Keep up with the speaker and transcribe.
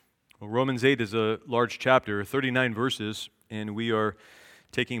Well, Romans 8 is a large chapter, 39 verses, and we are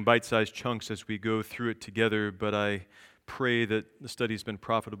taking bite-sized chunks as we go through it together, but I pray that the study has been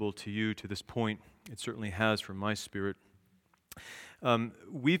profitable to you to this point. It certainly has from my spirit.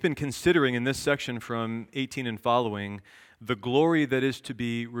 We've been considering in this section from 18 and following the glory that is to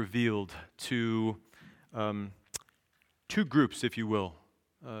be revealed to two groups, if you will,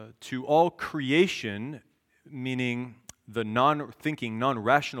 to all creation, meaning the non-thinking,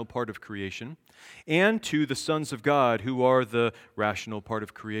 non-rational part of creation, and to the sons of God, who are the rational part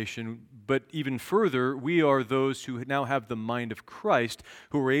of creation. But even further, we are those who now have the mind of Christ,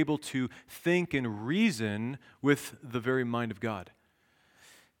 who are able to think and reason with the very mind of God.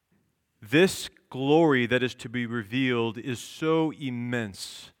 This glory that is to be revealed is so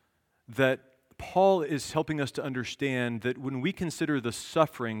immense that Paul is helping us to understand that when we consider the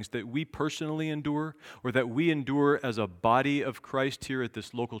sufferings that we personally endure, or that we endure as a body of Christ here at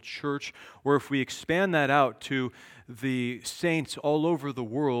this local church, or if we expand that out to the saints all over the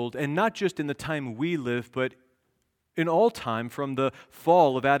world, and not just in the time we live, but in all time from the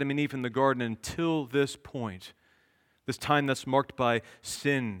fall of Adam and Eve in the garden until this point, this time that's marked by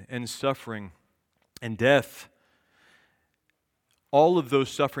sin and suffering and death, all of those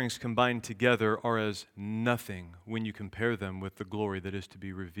sufferings combined together are as nothing when you compare them with the glory that is to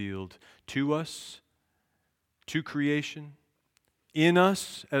be revealed to us, to creation, in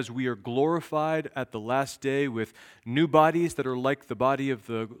us as we are glorified at the last day with new bodies that are like the body of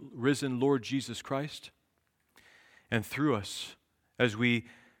the risen Lord Jesus Christ, and through us as we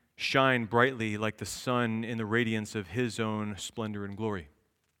shine brightly like the sun in the radiance of His own splendor and glory.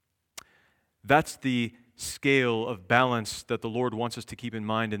 That's the scale of balance that the Lord wants us to keep in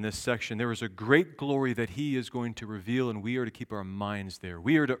mind in this section. There is a great glory that He is going to reveal, and we are to keep our minds there.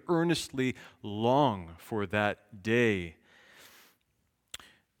 We are to earnestly long for that day.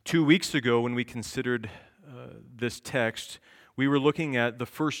 2 weeks ago, when we considered this text, we were looking at the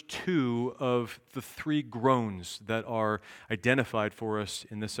first two of the three groans that are identified for us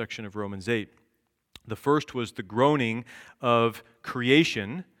in this section of Romans 8. The first was the groaning of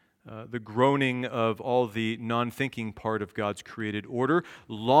creation, the groaning of all the non-thinking part of God's created order,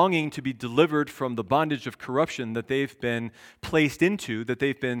 longing to be delivered from the bondage of corruption that they've been placed into, that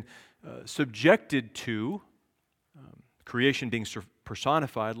they've been subjected to, creation being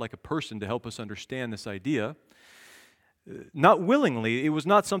personified like a person to help us understand this idea. Not willingly, it was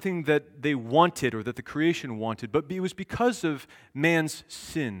not something that they wanted or that the creation wanted, but it was because of man's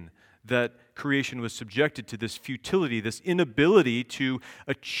sin that creation was subjected to this futility, this inability to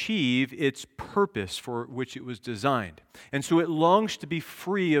achieve its purpose for which it was designed. And so it longs to be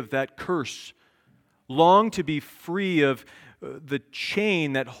free of that curse, long to be free of the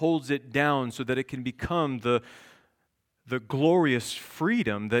chain that holds it down so that it can become the glorious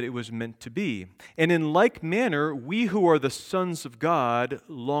freedom that it was meant to be. And in like manner, we who are the sons of God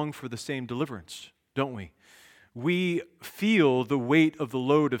long for the same deliverance, don't we? We feel the weight of the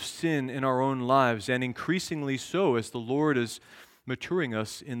load of sin in our own lives, and increasingly so as the Lord is maturing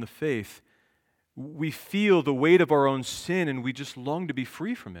us in the faith. We feel the weight of our own sin, and we just long to be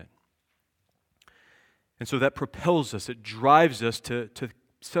free from it. And so that propels us, it drives us to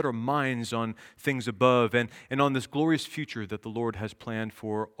set our minds on things above and on this glorious future that the Lord has planned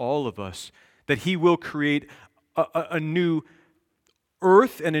for all of us, that He will create a new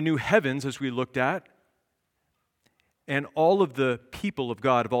earth and a new heavens, as we looked at, and all of the people of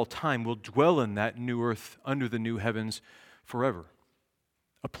God of all time will dwell in that new earth under the new heavens forever.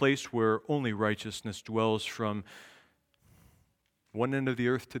 A place where only righteousness dwells from one end of the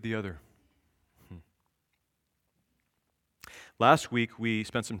earth to the other. Last week, we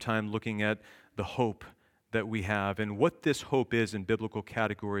spent some time looking at the hope that we have and what this hope is in biblical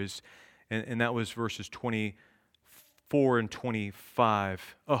categories, and that was verses 24 and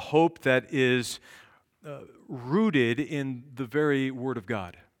 25. A hope that is rooted in the very Word of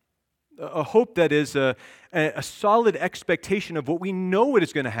God. A hope that is a solid expectation of what we know it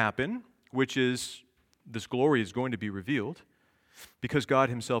is going to happen, which is this glory is going to be revealed, because God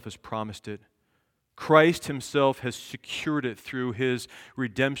Himself has promised it. Christ Himself has secured it through His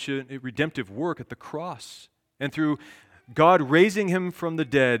redemptive work at the cross, and through God raising Him from the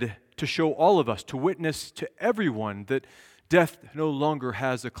dead to show all of us, to witness to everyone that death no longer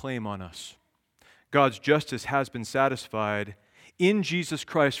has a claim on us. God's justice has been satisfied in Jesus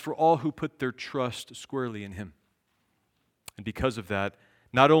Christ for all who put their trust squarely in Him. And because of that,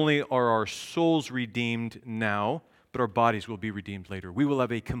 not only are our souls redeemed now, but our bodies will be redeemed later. We will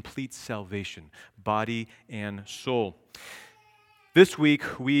have a complete salvation, body and soul. This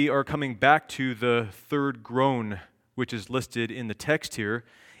week, we are coming back to the third groan, which is listed in the text here.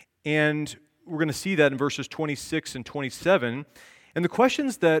 And we're going to see that in verses 26 and 27. And the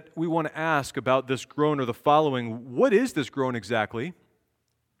questions that we want to ask about this groan are the following. What is this groan exactly?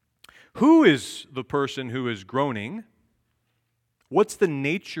 Who is the person who is groaning? What's the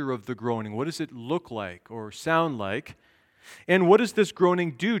nature of the groaning? What does it look like or sound like? And what does this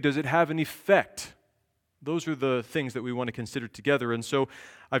groaning do? Does it have an effect? Those are the things that we want to consider together. And so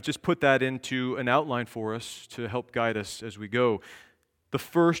I've just put that into an outline for us to help guide us as we go. The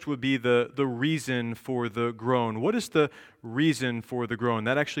first would be the reason for the groan. What is the reason for the groan?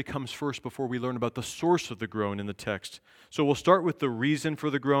 That actually comes first before we learn about the source of the groan in the text. So we'll start with the reason for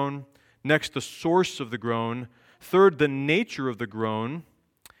the groan. Next, the source of the groan. Third, the nature of the groan.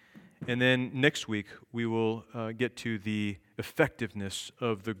 And then next week, we will get to the effectiveness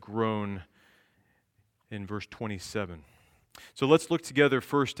of the groan in verse 27. So let's look together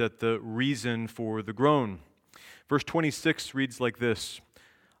first at the reason for the groan. Verse 26 reads like this: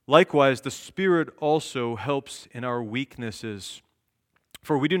 "Likewise, the Spirit also helps in our weaknesses.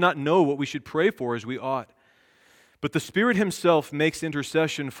 For we do not know what we should pray for as we ought. But the Spirit Himself makes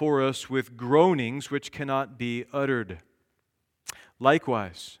intercession for us with groanings which cannot be uttered.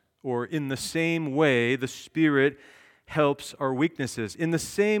 Likewise," or in the same way, the Spirit helps our weaknesses. In the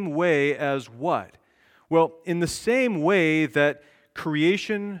same way as what? Well, in the same way that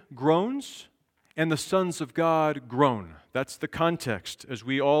creation groans and the sons of God groan. That's the context as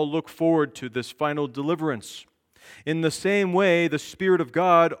we all look forward to this final deliverance. In the same way, the Spirit of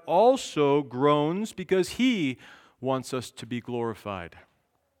God also groans because He wants us to be glorified.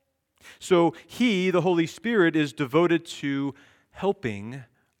 So He, the Holy Spirit, is devoted to helping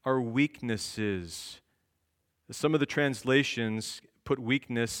our weaknesses. Some of the translations put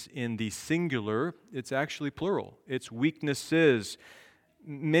weakness in the singular. It's actually plural. It's weaknesses,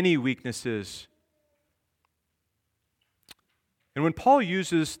 many weaknesses. And when Paul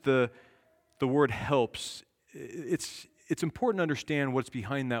uses the word helps, it's important to understand what's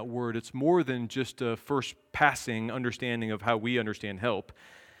behind that word. It's more than just a first passing understanding of how we understand help.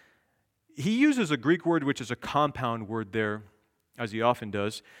 He uses a Greek word which is a compound word there, as he often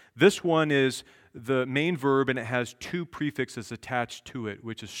does. This one is the main verb, and it has two prefixes attached to it,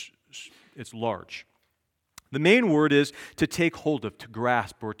 which is it's large. The main word is to take hold of, to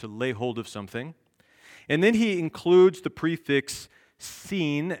grasp, or to lay hold of something. And then he includes the prefix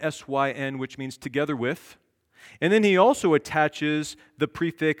syn, S-Y-N, which means together with. And then he also attaches the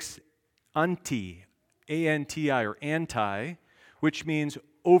prefix anti, A-N-T-I, or anti, which means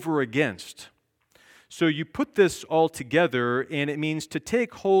over against. So you put this all together, and it means to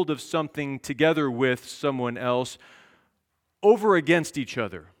take hold of something together with someone else over against each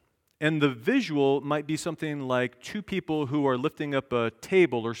other. And the visual might be something like two people who are lifting up a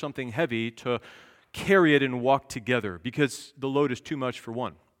table or something heavy to carry it and walk together because the load is too much for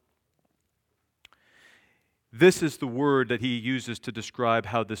one. This is the word that he uses to describe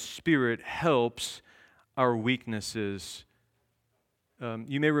how the Spirit helps our weaknesses.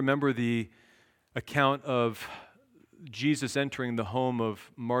 You may remember the account of Jesus entering the home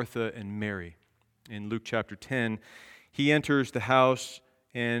of Martha and Mary. In Luke chapter 10, he enters the house,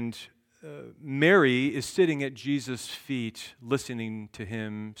 and Mary is sitting at Jesus' feet listening to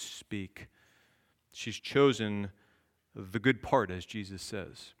him speak. She's chosen the good part, as Jesus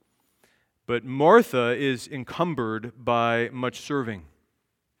says. But Martha is encumbered by much serving.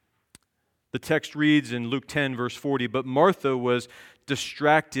 The text reads in Luke 10, verse 40, "But Martha was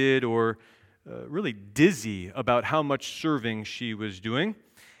distracted or really dizzy about how much serving she was doing.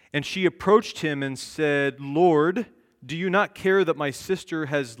 And she approached him and said, 'Lord, do you not care that my sister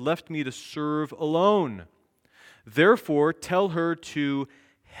has left me to serve alone? Therefore, tell her to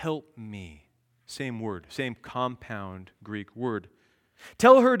help me.'" Same word, same compound Greek word.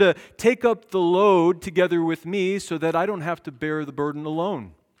 "Tell her to take up the load together with me so that I don't have to bear the burden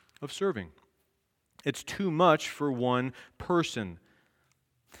alone of serving. It's too much for one person."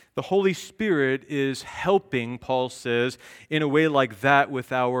 The Holy Spirit is helping, Paul says, in a way like that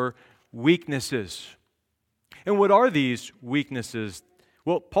with our weaknesses. And what are these weaknesses?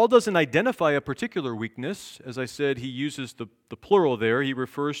 Well, Paul doesn't identify a particular weakness. As I said, he uses the plural there. He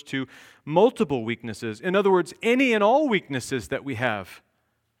refers to multiple weaknesses. In other words, any and all weaknesses that we have.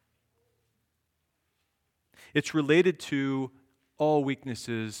 It's related to all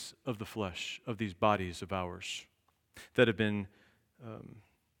weaknesses of the flesh, of these bodies of ours that have been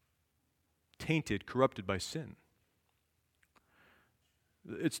tainted, corrupted by sin.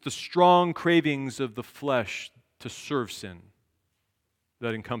 It's the strong cravings of the flesh to serve sin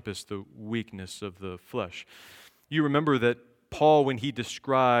that encompass the weakness of the flesh. You remember that Paul, when he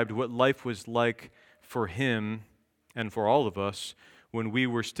described what life was like for him and for all of us, when we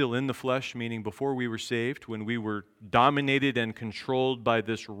were still in the flesh, meaning before we were saved, when we were dominated and controlled by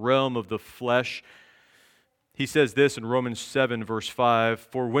this realm of the flesh. He says this in Romans 7, verse 5,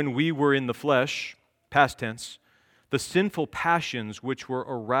 "For when we were in the flesh," past tense, "the sinful passions which were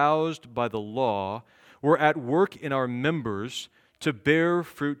aroused by the law were at work in our members to bear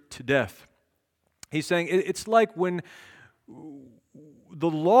fruit to death." He's saying it's like when the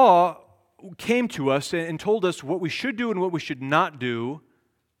law came to us and told us what we should do and what we should not do.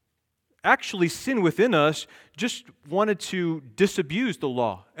 Actually, sin within us just wanted to disabuse the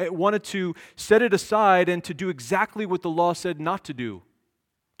law. It wanted to set it aside and to do exactly what the law said not to do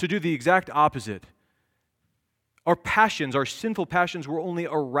the exact opposite. Our passions, our sinful passions, were only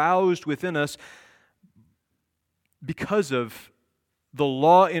aroused within us because of the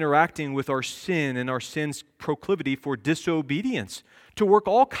law interacting with our sin and our sin's proclivity for disobedience, to work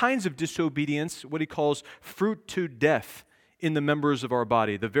all kinds of disobedience, what he calls fruit to death, in the members of our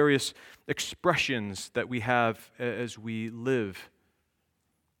body, the various expressions that we have as we live.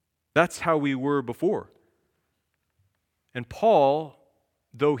 That's how we were before. And Paul,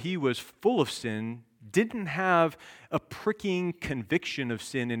 though he was full of sin, didn't have a pricking conviction of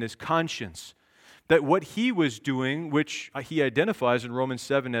sin in his conscience. That what he was doing, which he identifies in Romans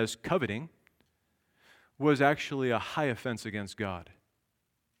 7 as coveting, was actually a high offense against God.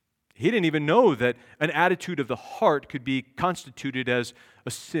 He didn't even know that an attitude of the heart could be constituted as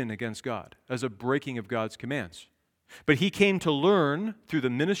a sin against God, as a breaking of God's commands. But he came to learn through the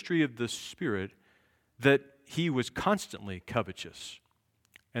ministry of the Spirit that he was constantly covetous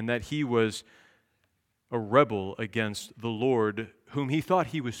and that he was a rebel against the Lord whom he thought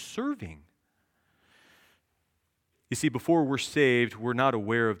he was serving. You see, before we're saved, we're not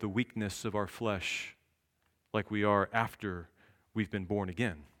aware of the weakness of our flesh like we are after we've been born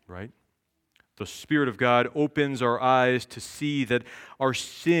again, right? The Spirit of God opens our eyes to see that our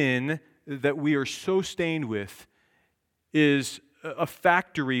sin that we are so stained with is a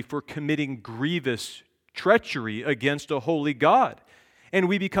factory for committing grievous treachery against a holy God. And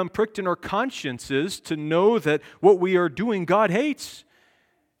we become pricked in our consciences to know that what we are doing, God hates.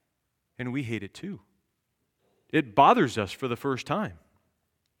 And we hate it too. It bothers us for the first time.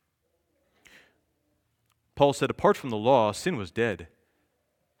 Paul said, apart from the law, sin was dead.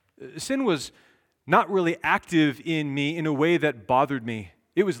 Sin was not really active in me in a way that bothered me.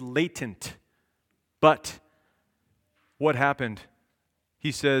 It was latent. But what happened?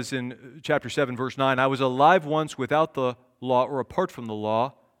 He says in chapter 7, verse 9, "I was alive once without the law," or apart from the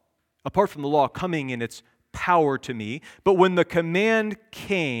law coming in its power to me. "But when the command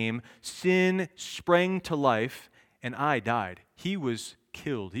came, sin sprang to life, and I died." He was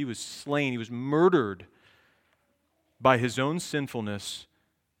killed. He was slain. He was murdered by his own sinfulness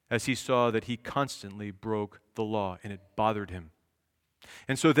as he saw that he constantly broke the law, and it bothered him.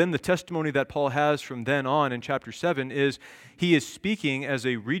 And so then the testimony that Paul has from then on in chapter 7 is he is speaking as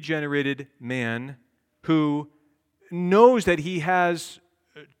a regenerated man who knows that he has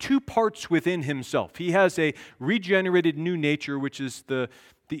two parts within himself. He has a regenerated new nature, which is the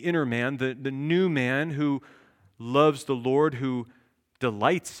inner man, the new man who loves the Lord, who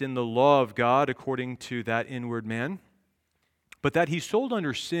delights in the law of God according to that inward man, but that he's sold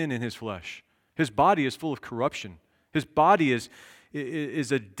under sin in his flesh. His body is full of corruption. His body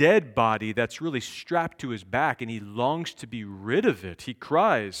is a dead body that's really strapped to his back, and he longs to be rid of it. He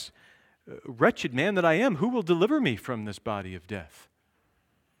cries, "Wretched man that I am, who will deliver me from this body of death?"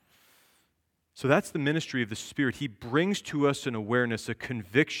 So that's the ministry of the Spirit. He brings to us an awareness, a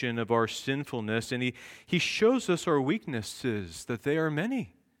conviction of our sinfulness, and he shows us our weaknesses, that they are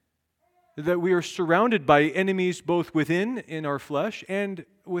many, that we are surrounded by enemies both within, in our flesh, and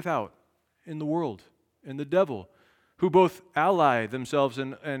without, in the world, in the devil, who both ally themselves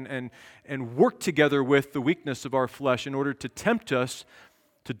and work together with the weakness of our flesh in order to tempt us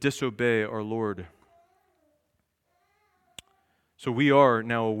to disobey our Lord. So we are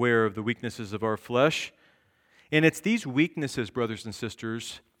now aware of the weaknesses of our flesh, and it's these weaknesses, brothers and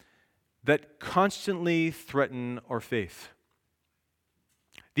sisters, that constantly threaten our faith.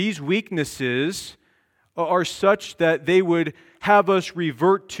 These weaknesses are such that they would have us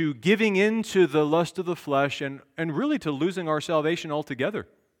revert to giving in to the lust of the flesh and really to losing our salvation altogether,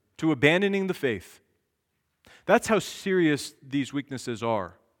 to abandoning the faith. That's how serious these weaknesses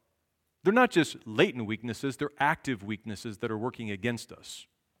are. They're not just latent weaknesses, they're active weaknesses that are working against us.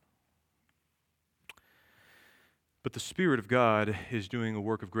 But the Spirit of God is doing a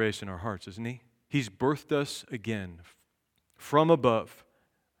work of grace in our hearts, isn't He? He's birthed us again from above,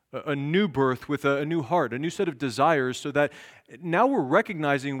 a new birth with a new heart, a new set of desires, so that now we're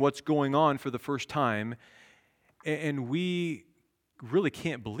recognizing what's going on for the first time, and we really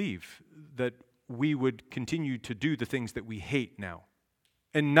can't believe that we would continue to do the things that we hate now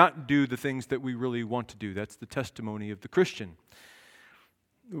and not do the things that we really want to do. That's the testimony of the Christian.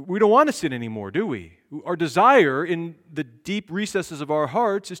 We don't want to sin anymore, do we? Our desire in the deep recesses of our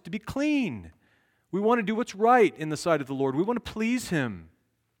hearts is to be clean. We want to do what's right in the sight of the Lord. We want to please Him.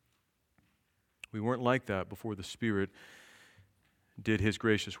 We weren't like that before the Spirit did His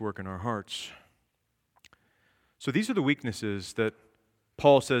gracious work in our hearts. So these are the weaknesses that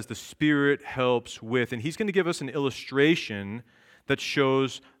Paul says the Spirit helps with, and he's going to give us an illustration that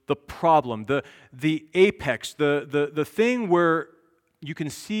shows the problem, the apex, the thing where you can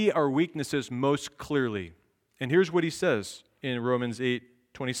see our weaknesses most clearly. And here's what he says in Romans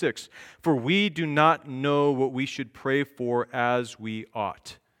 8:26. For we do not know what we should pray for as we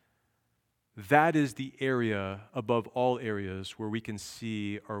ought. That is the area above all areas where we can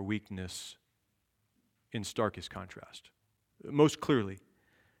see our weakness in starkest contrast, most clearly.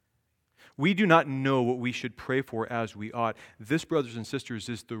 We do not know what we should pray for as we ought. This, brothers and sisters,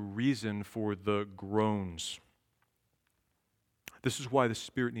 is the reason for the groans. This is why the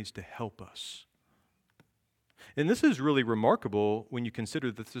Spirit needs to help us. And this is really remarkable when you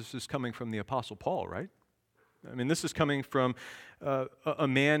consider that this is coming from the Apostle Paul, right? I mean, this is coming from a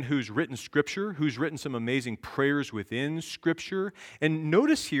man who's written Scripture, who's written some amazing prayers within Scripture. And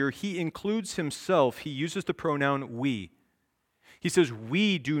notice here, he includes himself. He uses the pronoun we. He says,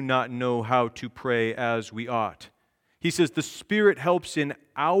 we do not know how to pray as we ought. He says, the Spirit helps in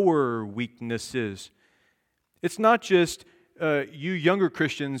our weaknesses. It's not just, you younger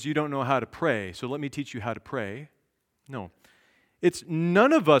Christians, you don't know how to pray, so let me teach you how to pray. No. It's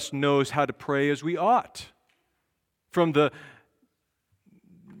none of us knows how to pray as we ought. From the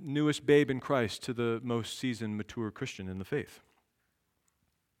newest babe in Christ to the most seasoned, mature Christian in the faith.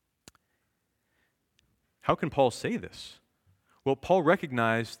 How can Paul say this? Well, Paul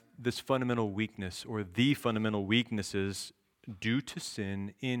recognized this fundamental weakness, or the fundamental weaknesses due to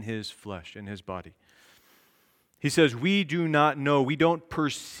sin in his flesh, in his body. He says, we do not know, we don't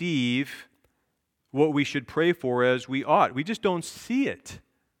perceive what we should pray for as we ought. We just don't see it.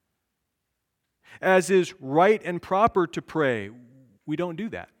 As is right and proper to pray, we don't do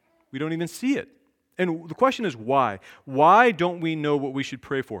that. We don't even see it. And the question is why? Why don't we know what we should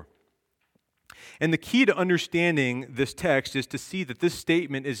pray for? And the key to understanding this text is to see that this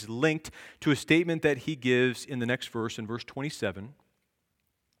statement is linked to a statement that he gives in the next verse, in verse 27,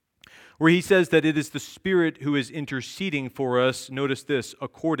 where he says that it is the Spirit who is interceding for us, notice this,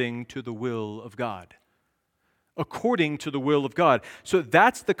 according to the will of God. According to the will of God. So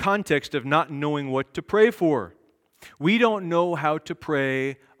that's the context of not knowing what to pray for. We don't know how to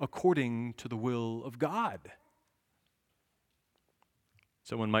pray according to the will of God.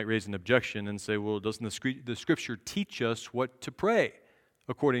 Someone might raise an objection and say, well, doesn't the Scripture teach us what to pray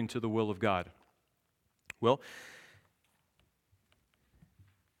according to the will of God? Well,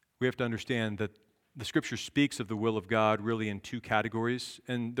 we have to understand that the Scripture speaks of the will of God really in two categories,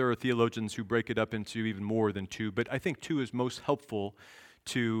 and there are theologians who break it up into even more than two, but I think two is most helpful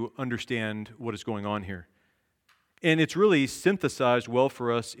to understand what is going on here. And it's really synthesized well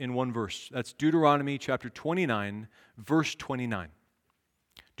for us in one verse. That's Deuteronomy chapter 29, verse 29.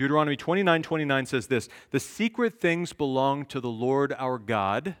 Deuteronomy 29:29 says this, the secret things belong to the Lord our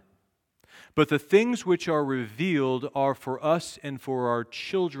God, but the things which are revealed are for us and for our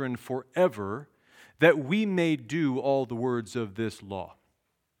children forever, that we may do all the words of this law.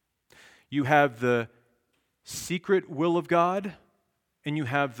 You have the secret will of God, and you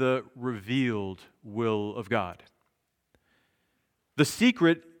have the revealed will of God. The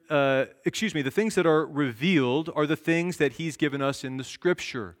things that are revealed are the things that He's given us in the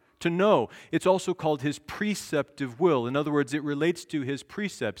Scripture to know. It's also called His preceptive will. In other words, it relates to His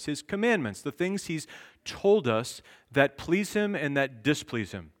precepts, His commandments, the things He's told us that please Him and that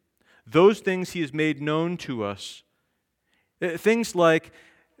displease Him. Those things He has made known to us. Things like,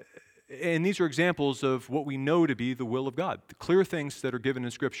 and these are examples of what we know to be the will of God, the clear things that are given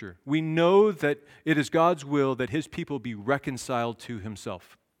in Scripture. We know that it is God's will that His people be reconciled to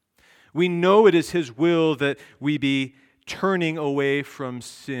Himself. We know it is His will that we be turning away from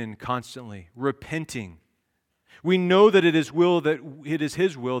sin constantly, repenting. We know that it is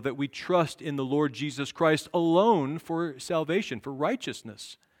His will that we trust in the Lord Jesus Christ alone for salvation, for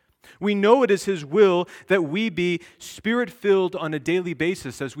righteousness. We know it is His will that we be Spirit-filled on a daily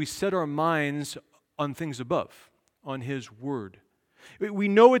basis as we set our minds on things above, on His Word. We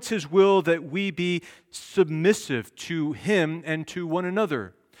know it's His will that we be submissive to Him and to one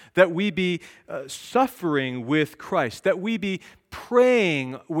another, that we be suffering with Christ, that we be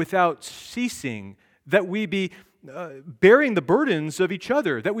praying without ceasing, that we be bearing the burdens of each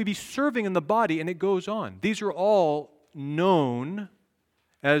other, that we be serving in the body, and it goes on. These are all known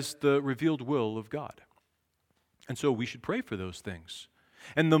as the revealed will of God. And so we should pray for those things.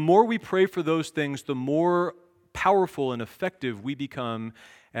 And the more we pray for those things, the more powerful and effective we become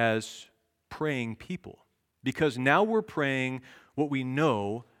as praying people. Because now we're praying what we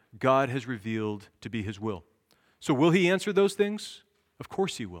know God has revealed to be His will. So will He answer those things? Of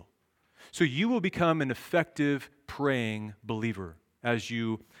course He will. So you will become an effective praying believer as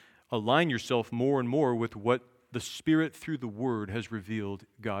you align yourself more and more with what the Spirit through the Word has revealed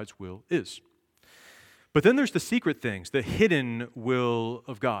God's will is. But then there's the secret things, the hidden will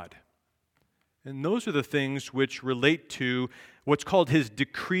of God. And those are the things which relate to what's called His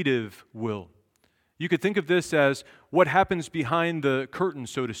decretive will. You could think of this as what happens behind the curtain,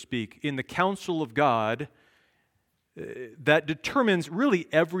 so to speak, in the counsel of God that determines really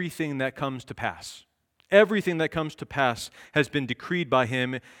everything that comes to pass. Everything that comes to pass has been decreed by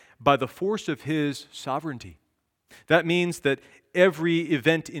Him by the force of His sovereignty. That means that every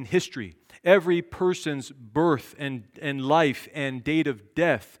event in history, every person's birth and life and date of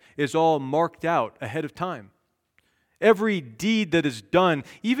death is all marked out ahead of time. Every deed that is done,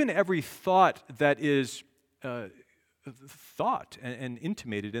 even every thought that is thought and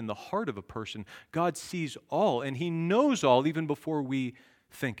intimated in the heart of a person, God sees all, and He knows all even before we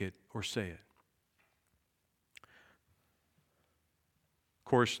think it or say it. Of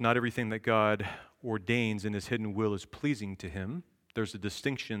course, not everything that God ordains in His hidden will is pleasing to Him. There's a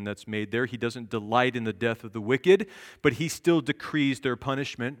distinction that's made there. He doesn't delight in the death of the wicked, but He still decrees their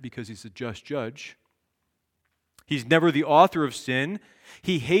punishment because He's a just judge. He's never the author of sin.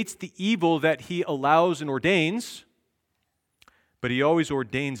 He hates the evil that He allows and ordains, but He always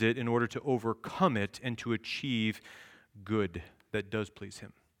ordains it in order to overcome it and to achieve good that does please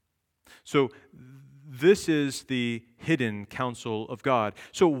Him. So this is the hidden counsel of God.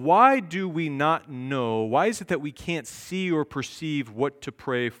 So why do we not know? Why is it that we can't see or perceive what to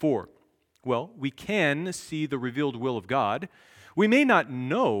pray for? Well, we can see the revealed will of God. We may not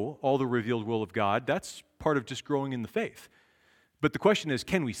know all the revealed will of God. That's part of just growing in the faith. But the question is,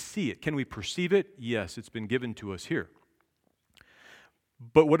 can we see it? Can we perceive it? Yes, it's been given to us here.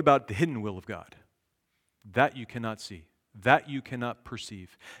 But what about the hidden will of God? That you cannot see. That you cannot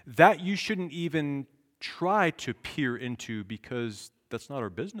perceive. That you shouldn't even try to peer into because that's not our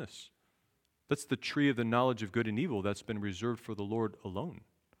business. That's the tree of the knowledge of good and evil that's been reserved for the Lord alone.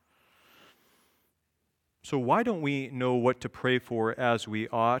 So why don't we know what to pray for as we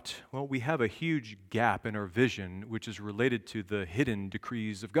ought? Well, we have a huge gap in our vision, which is related to the hidden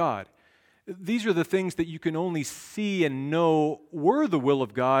decrees of God. These are the things that you can only see and know were the will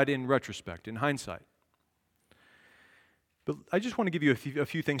of God in retrospect, in hindsight. But I just want to give you a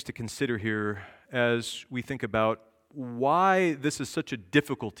few things to consider here as we think about why this is such a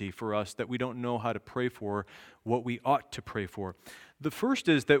difficulty for us that we don't know how to pray for what we ought to pray for. The first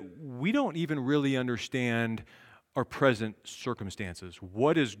is that we don't even really understand our present circumstances,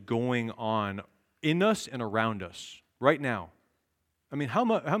 what is going on in us and around us right now. I mean, how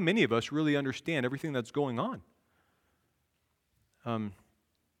many of us really understand everything that's going on?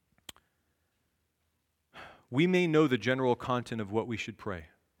 We may know the general content of what we should pray,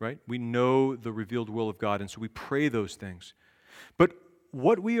 right? We know the revealed will of God, and so we pray those things. But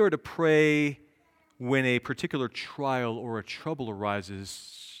what we are to pray when a particular trial or a trouble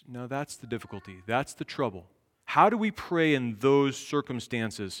arises, now that's the difficulty. That's the trouble. How do we pray in those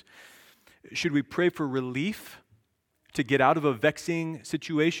circumstances? Should we pray for relief to get out of a vexing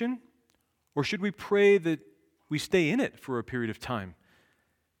situation? Or should we pray that we stay in it for a period of time?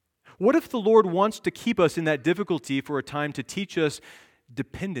 What if the Lord wants to keep us in that difficulty for a time to teach us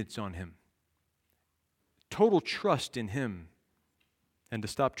dependence on Him, total trust in Him, and to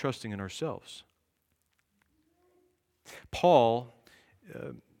stop trusting in ourselves? Paul,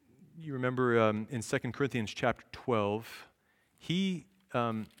 you remember in 2 Corinthians chapter 12, he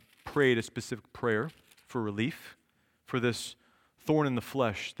prayed a specific prayer for relief for this thorn in the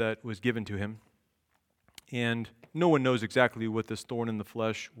flesh that was given to him. And no one knows exactly what this thorn in the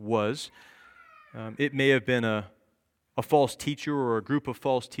flesh was. It may have been a false teacher or a group of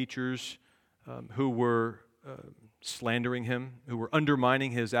false teachers who were slandering him, who were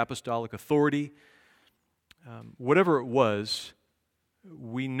undermining his apostolic authority. Whatever it was,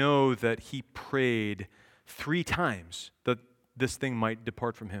 we know that he prayed 3 times that this thing might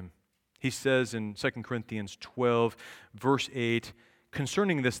depart from him. He says in 2 Corinthians 12, verse 8,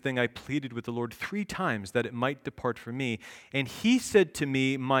 "Concerning this thing I pleaded with the Lord 3 times that it might depart from me. And He said to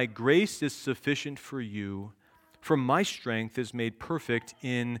me, my grace is sufficient for you, for my strength is made perfect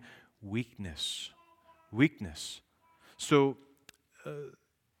in weakness." weakness. So,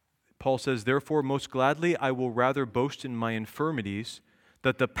 Paul says, therefore, most gladly I will rather boast in my infirmities,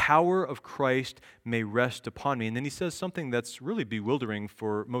 that the power of Christ may rest upon me. And then he says something that's really bewildering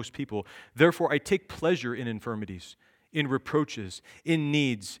for most people. Therefore, I take pleasure in infirmities, in reproaches, in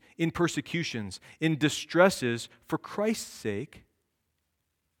needs, in persecutions, in distresses, for Christ's sake.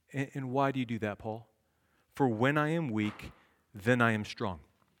 And why do you do that, Paul? For when I am weak, then I am strong.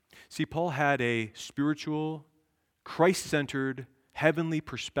 See, Paul had a spiritual, Christ-centered, heavenly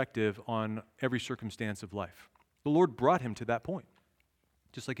perspective on every circumstance of life. The Lord brought him to that point,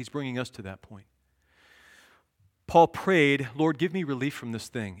 just like he's bringing us to that point. Paul prayed, Lord, give me relief from this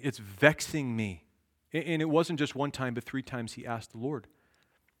thing. It's vexing me. And it wasn't just one time, but 3 times he asked the Lord.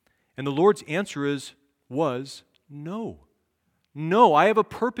 And the Lord's answer was no. No, I have a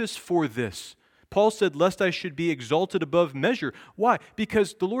purpose for this. Paul said, lest I should be exalted above measure. Why?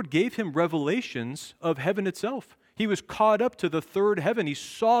 Because the Lord gave him revelations of heaven itself. He was caught up to the third heaven. He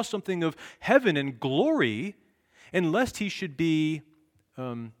saw something of heaven and glory. And lest he should be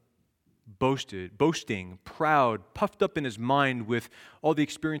boasting, proud, puffed up in his mind with all the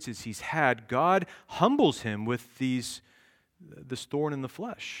experiences he's had, God humbles him with this thorn in the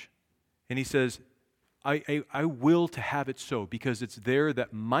flesh. And he says, I will to have it so, because it's there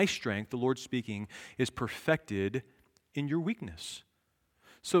that my strength, the Lord speaking, is perfected in your weakness.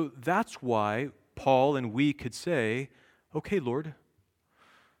 So that's why Paul and we could say, okay, Lord,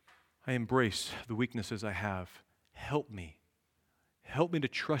 I embrace the weaknesses I have. Help me. Help me to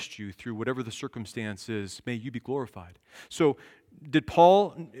trust you through whatever the circumstance is. May you be glorified. So did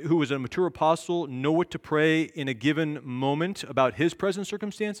Paul, who was a mature apostle, know what to pray in a given moment about his present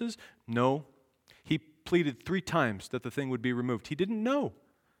circumstances? No. He pleaded 3 times that the thing would be removed. He didn't know.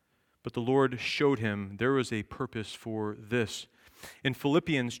 But the Lord showed him there was a purpose for this. In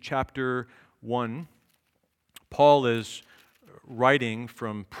Philippians chapter 1, Paul is writing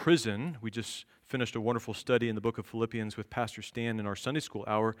from prison. We just finished a wonderful study in the book of Philippians with Pastor Stan in our Sunday school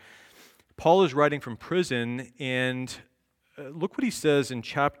hour. Paul is writing from prison, and look what he says in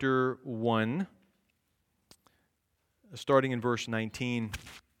chapter 1, starting in verse 19.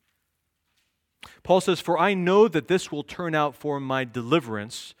 Paul says, "For I know that this will turn out for my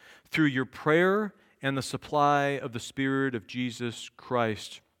deliverance through your prayer and the supply of the Spirit of Jesus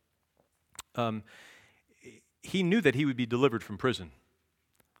Christ." He knew that he would be delivered from prison.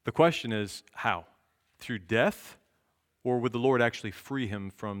 The question is, how? Through death? Or would the Lord actually free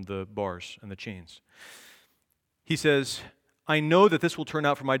him from the bars and the chains? He says, I know that this will turn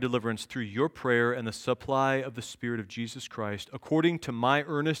out for my deliverance through your prayer and the supply of the Spirit of Jesus Christ, according to my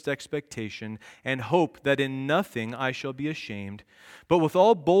earnest expectation and hope that in nothing I shall be ashamed, but with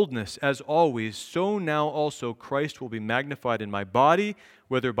all boldness, as always, so now also Christ will be magnified in my body,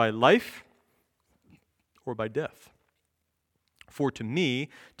 whether by life or by death. For to me,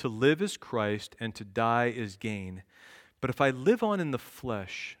 to live is Christ, and to die is gain. But if I live on in the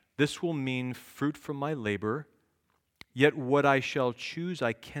flesh, this will mean fruit from my labor. Yet what I shall choose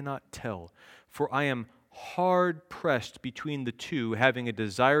I cannot tell, for I am hard pressed between the two, having a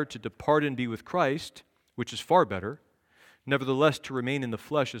desire to depart and be with Christ, which is far better. Nevertheless, to remain in the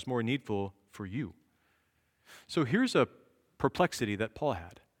flesh is more needful for you. So here's a perplexity that Paul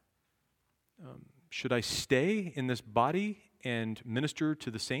had. Should I stay in this body and minister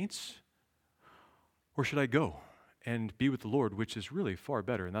to the saints? Or should I go and be with the Lord, which is really far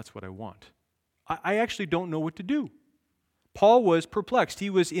better, and that's what I want? I actually don't know what to do. Paul was perplexed. He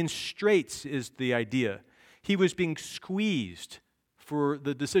was in straits, is the idea. He was being squeezed for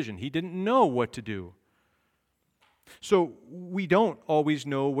the decision. He didn't know what to do. So we don't always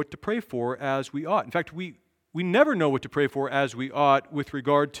know what to pray for as we ought. In fact, we never know what to pray for as we ought with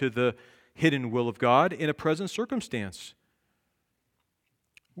regard to the hidden will of God in a present circumstance.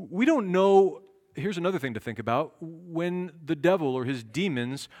 We don't know, here's another thing to think about, when the devil or his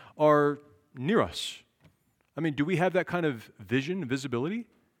demons are near us. I mean, do we have that kind of vision, visibility?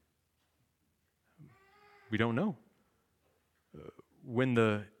 We don't know. When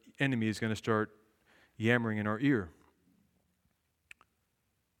the enemy is going to start yammering in our ear.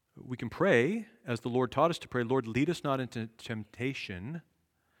 We can pray, as the Lord taught us to pray, Lord, lead us not into temptation,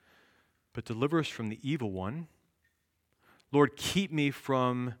 but deliver us from the evil one. Lord, keep me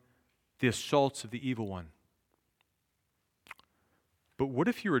from the assaults of the evil one. But what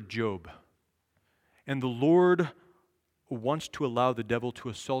if you're a Job, and the Lord wants to allow the devil to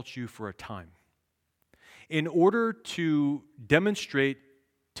assault you for a time, in order to demonstrate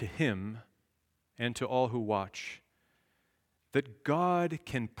to him and to all who watch that God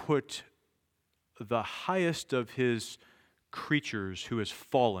can put the highest of his creatures who has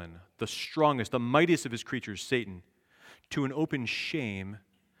fallen, the strongest, the mightiest of his creatures, Satan, to an open shame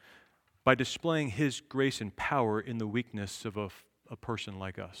by displaying his grace and power in the weakness of a person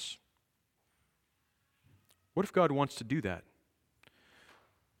like us. What if God wants to do that?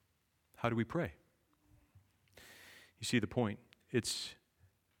 How do we pray? You see the point.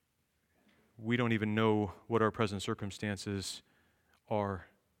 We don't even know what our present circumstances are,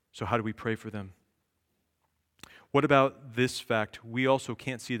 so how do we pray for them? What about this fact? We also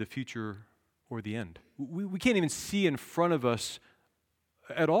can't see the future or the end. We can't even see in front of us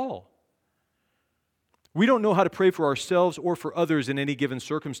at all. We don't know how to pray for ourselves or for others in any given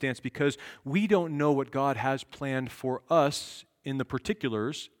circumstance because we don't know what God has planned for us in the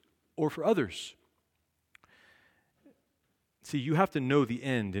particulars or for others. See, you have to know the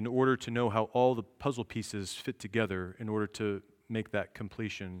end in order to know how all the puzzle pieces fit together in order to make that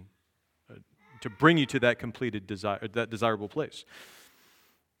completion, to bring you to that completed desire, that desirable place.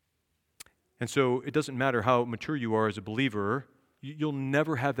 And so it doesn't matter how mature you are as a believer, you'll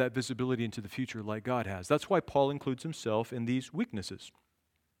never have that visibility into the future like God has. That's why Paul includes himself in these weaknesses.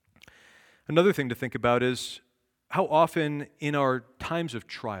 Another thing to think about is how often in our times of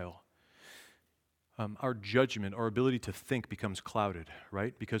trial, our judgment, our ability to think becomes clouded,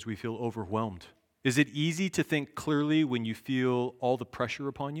 right? Because we feel overwhelmed. Is it easy to think clearly when you feel all the pressure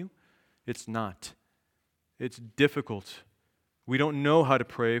upon you? It's not. It's difficult. We don't know how to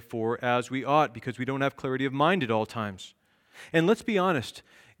pray for as we ought because we don't have clarity of mind at all times. And let's be honest,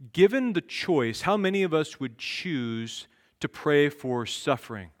 given the choice, how many of us would choose to pray for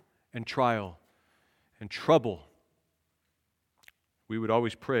suffering and trial and trouble? We would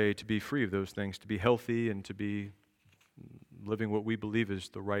always pray to be free of those things, to be healthy and to be living what we believe is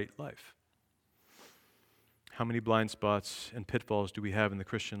the right life. How many blind spots and pitfalls do we have in the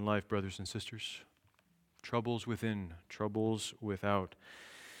Christian life, brothers and sisters? Troubles within, troubles without.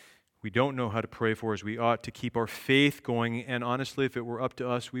 We don't know how to pray for as we ought to keep our faith going, and honestly, if it were up to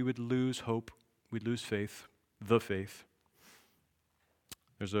us, we would lose hope, we'd lose faith, the faith.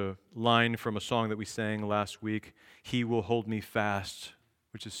 There's a line from a song that we sang last week, "He will hold me fast,"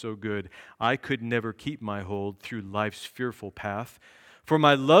 which is so good. "I could never keep my hold through life's fearful path, for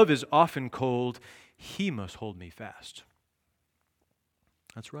my love is often cold, He must hold me fast."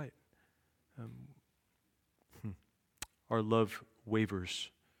 That's right. Our love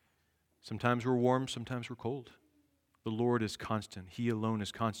wavers. Sometimes we're warm, sometimes we're cold. The Lord is constant. He alone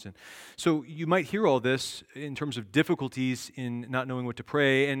is constant. So you might hear all this in terms of difficulties in not knowing what to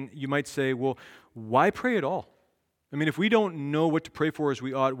pray, and you might say, well, why pray at all? I mean, if we don't know what to pray for as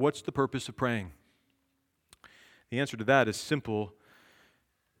we ought, what's the purpose of praying? The answer to that is simple.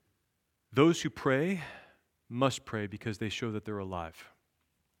 Those who pray must pray because they show that they're alive.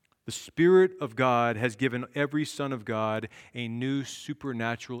 The Spirit of God has given every son of God a new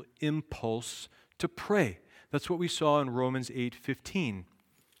supernatural impulse to pray. That's what we saw in Romans 8:15,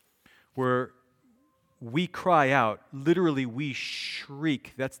 where we cry out, literally we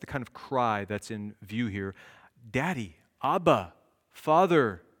shriek. That's the kind of cry that's in view here. Daddy, Abba,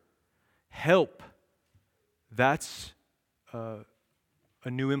 Father, help. That's a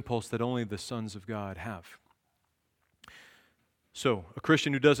new impulse that only the sons of God have. So, a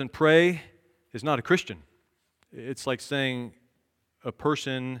Christian who doesn't pray is not a Christian. It's like saying a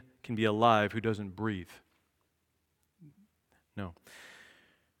person can be alive who doesn't breathe. No.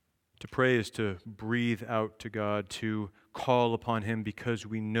 To pray is to breathe out to God, to call upon Him because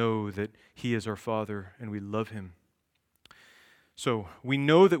we know that He is our Father and we love Him. So, we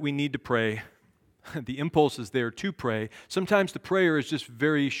know that we need to pray. The impulse is there to pray. Sometimes the prayer is just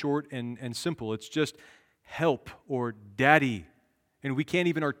very short and simple. It's just help or daddy. And we can't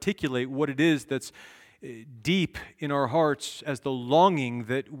even articulate what it is that's deep in our hearts as the longing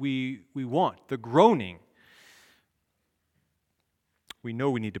that we want, the groaning. We know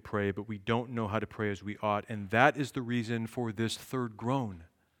we need to pray, but we don't know how to pray as we ought, and that is the reason for this third groan.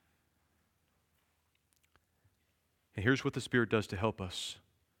 And here's what the Spirit does to help us.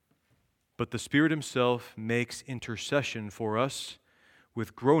 But the Spirit Himself makes intercession for us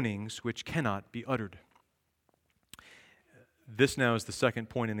with groanings which cannot be uttered. This now is the second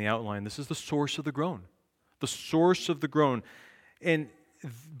point in the outline. This is the source of the groan. The source of the groan. And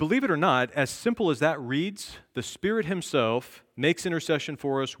believe it or not, as simple as that reads, the Spirit Himself makes intercession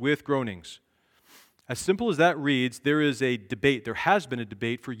for us with groanings. As simple as that reads, there is a debate, there has been a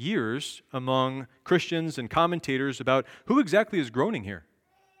debate for years among Christians and commentators about who exactly is groaning here.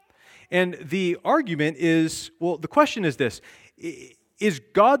 And the argument is, well, the question is this: is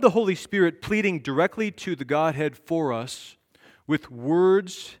God the Holy Spirit pleading directly to the Godhead for us with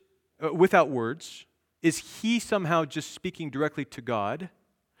words, without words, Is he somehow just speaking directly to God?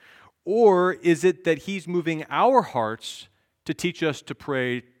 Or is it that he's moving our hearts to teach us to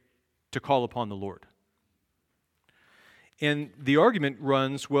pray, to call upon the Lord? And the argument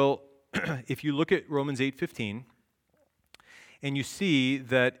runs, well, if you look at Romans 8:15, and you see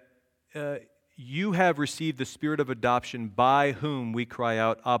that you have received the Spirit of adoption by whom we cry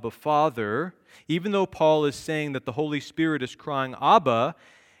out, Abba, Father, even though Paul is saying that the Holy Spirit is crying Abba,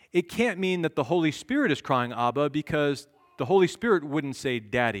 it can't mean that the Holy Spirit is crying Abba, because the Holy Spirit wouldn't say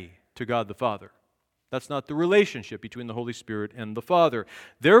Daddy to God the Father. That's not the relationship between the Holy Spirit and the Father.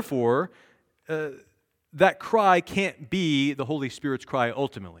 Therefore, that cry can't be the Holy Spirit's cry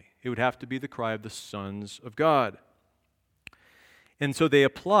ultimately. It would have to be the cry of the sons of God. And so they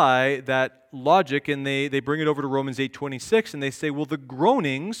apply that logic, and they bring it over to Romans 8:26, and they say, well, the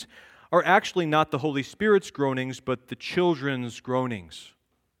groanings are actually not the Holy Spirit's groanings, but the children's groanings.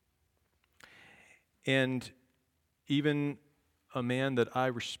 And even a man that I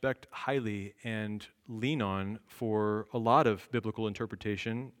respect highly and lean on for a lot of biblical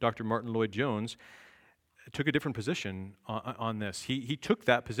interpretation, Dr. Martin Lloyd-Jones, took a different position on this. He took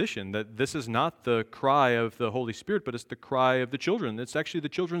that position, that this is not the cry of the Holy Spirit, but it's the cry of the children. It's actually the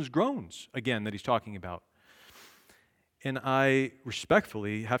children's groans, again, that he's talking about. And I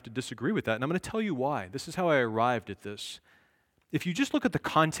respectfully have to disagree with that, and I'm going to tell you why. This is how I arrived at this. If you just look at the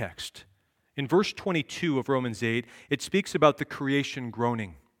context, in verse 22 of Romans 8, it speaks about the creation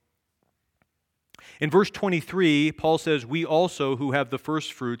groaning. In verse 23, Paul says, we also who have the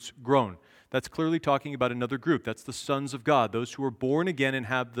first fruits groan. That's clearly talking about another group. That's the sons of God, those who are born again and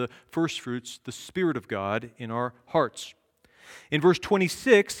have the first fruits, the Spirit of God, in our hearts. In verse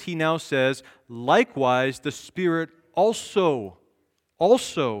 26, he now says, likewise, the Spirit also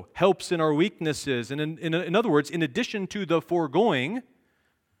helps in our weaknesses. And in other words, in addition to the foregoing,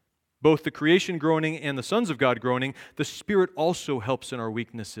 both the creation groaning and the sons of God groaning, the Spirit also helps in our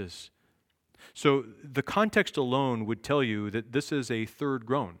weaknesses. So the context alone would tell you that this is a third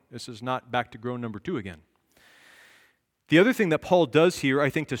groan. This is not back to groan number 2 again. The other thing that Paul does here,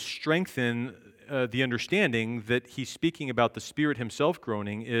 I think, to strengthen the understanding that he's speaking about the Spirit himself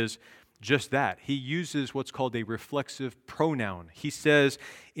groaning, is just that. He uses what's called a reflexive pronoun. He says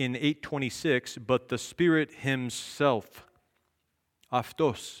in 8:26, but the Spirit himself,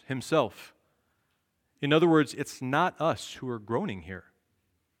 aftos, himself. In other words, it's not us who are groaning here.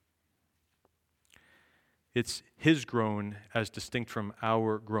 It's his groan as distinct from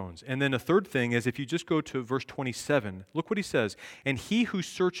our groans. And then a third thing is, if you just go to verse 27, look what he says. And he who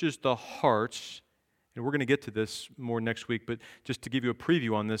searches the hearts, and we're going to get to this more next week, but just to give you a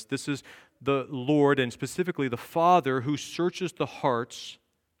preview on this, this is the Lord, and specifically the Father who searches the hearts,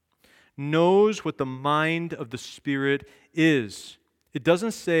 knows what the mind of the Spirit is. It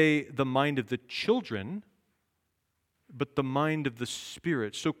doesn't say the mind of the children, but the mind of the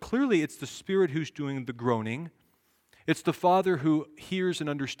Spirit. So clearly it's the Spirit who's doing the groaning. It's the Father who hears and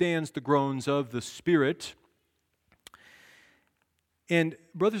understands the groans of the Spirit. And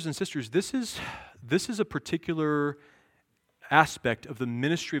brothers and sisters, this is a particular aspect of the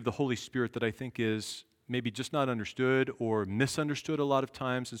ministry of the Holy Spirit that I think is maybe just not understood or misunderstood a lot of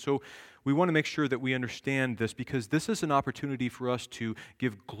times. And so we want to make sure that we understand this, because this is an opportunity for us to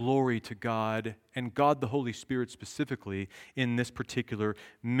give glory to God and God the Holy Spirit specifically in this particular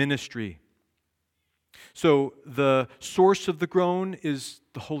ministry. So the source of the groan is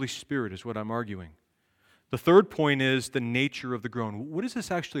the Holy Spirit, is what I'm arguing. The third point is the nature of the groan. What does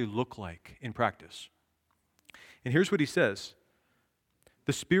this actually look like in practice? And here's what he says.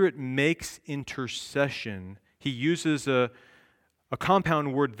 The Spirit makes intercession. He uses a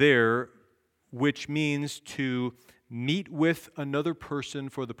compound word there, which means to meet with another person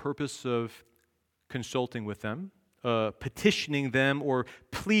for the purpose of consulting with them, petitioning them, or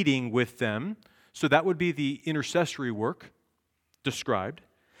pleading with them. So that would be the intercessory work described.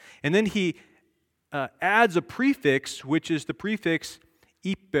 And then he adds a prefix, which is the prefix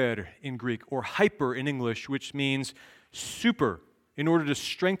hyper in Greek, or hyper in English, which means super, in order to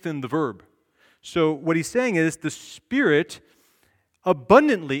strengthen the verb. So what he's saying is the Spirit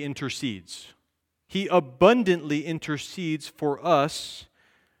abundantly intercedes. He abundantly intercedes for us.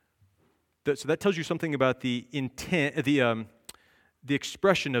 So that tells you something about the intent, the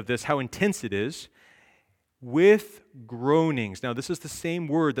expression of this, how intense it is, with groanings. Now, this is the same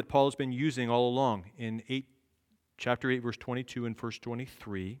word that Paul has been using all along in chapter 8, verse 22 and verse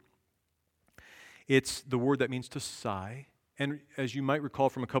 23. It's the word that means to sigh. And as you might recall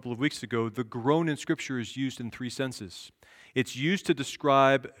from a couple of weeks ago, the groan in Scripture is used in 3 senses. It's used to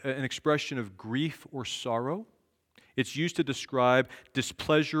describe an expression of grief or sorrow. It's used to describe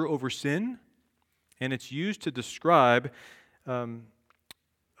displeasure over sin. And it's used to describe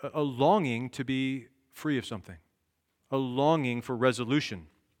a longing to be free of something, a longing for resolution.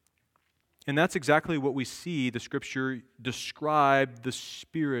 And that's exactly what we see the Scripture describe the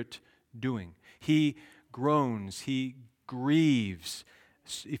Spirit doing. He groans, he grieves.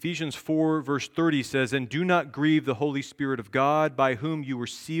 Ephesians 4, verse 30 says, "And do not grieve the Holy Spirit of God, by whom you were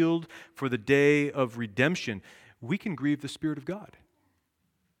sealed for the day of redemption." We can grieve the Spirit of God.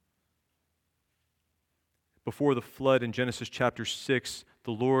 Before the flood in Genesis chapter 6,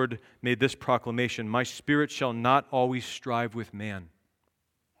 the Lord made this proclamation, "My spirit shall not always strive with man."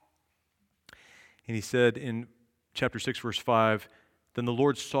 And he said in chapter 6, verse 5, "Then the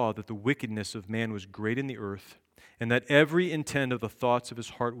Lord saw that the wickedness of man was great in the earth, and that every intent of the thoughts of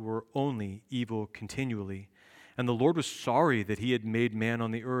his heart were only evil continually. And the Lord was sorry that he had made man on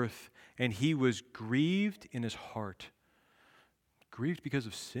the earth, and he was grieved in his heart." Grieved because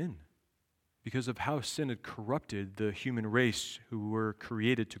of sin, because of how sin had corrupted the human race who were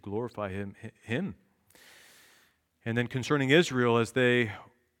created to glorify him. And then concerning Israel, as they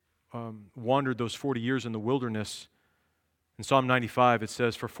wandered those 40 years in the wilderness, in Psalm 95 it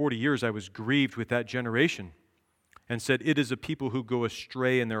says, "For 40 years I was grieved with that generation, and said, it is a people who go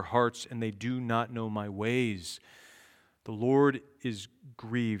astray in their hearts, and they do not know my ways." The Lord is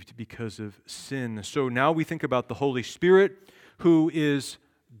grieved because of sin. So now we think about the Holy Spirit, who is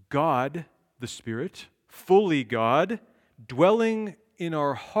God, the Spirit, fully God, dwelling in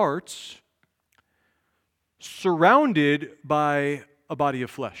our hearts, surrounded by a body of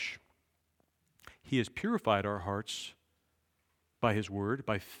flesh. He has purified our hearts by His Word,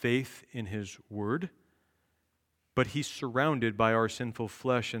 by faith in His Word, but He's surrounded by our sinful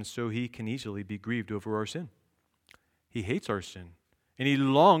flesh, and so He can easily be grieved over our sin. He hates our sin, and He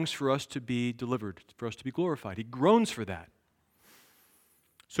longs for us to be delivered, for us to be glorified. He groans for that.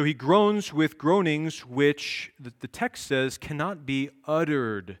 So He groans with groanings which the text says cannot be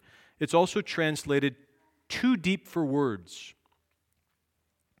uttered. It's also translated too deep for words.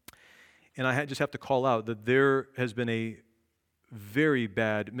 And I just have to call out that there has been a very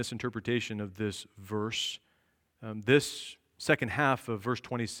bad misinterpretation of this verse. This second half of verse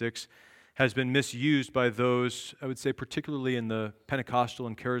 26 has been misused by those, I would say particularly in the Pentecostal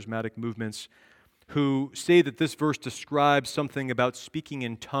and charismatic movements, who say that this verse describes something about speaking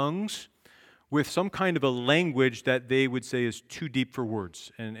in tongues with some kind of a language that they would say is too deep for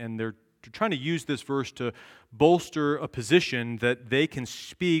words. And they're trying to use this verse to bolster a position that they can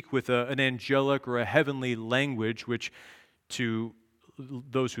speak with an angelic or a heavenly language, which to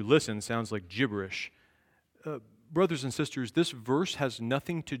those who listen sounds like gibberish. Brothers and sisters, this verse has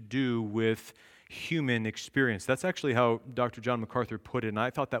nothing to do with human experience. That's actually how Dr. John MacArthur put it, and I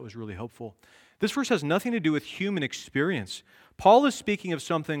thought that was really helpful. This verse has nothing to do with human experience. Paul is speaking of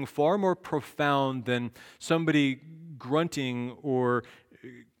something far more profound than somebody grunting or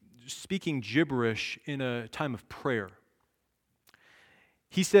speaking gibberish in a time of prayer.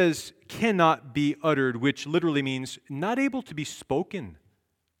 He says, cannot be uttered, which literally means not able to be spoken,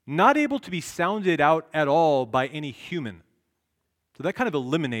 not able to be sounded out at all by any human. So that kind of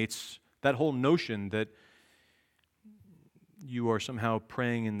eliminates that whole notion that you are somehow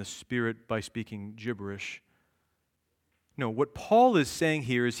praying in the Spirit by speaking gibberish. No, what Paul is saying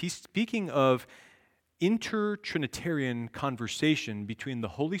here is he's speaking of inter-Trinitarian conversation between the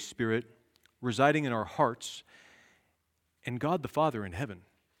Holy Spirit residing in our hearts and God the Father in heaven.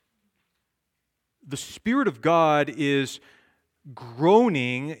 The Spirit of God is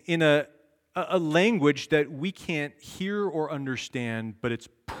groaning in a language that we can't hear or understand, but it's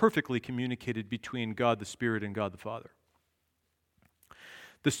perfectly communicated between God the Spirit and God the Father.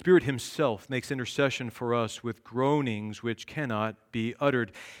 The Spirit Himself makes intercession for us with groanings which cannot be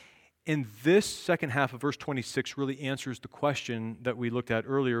uttered. And this second half of verse 26 really answers the question that we looked at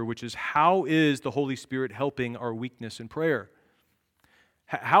earlier, which is, how is the Holy Spirit helping our weakness in prayer?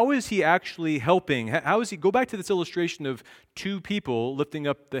 How is He actually helping? How is He? Go back to this illustration of two people lifting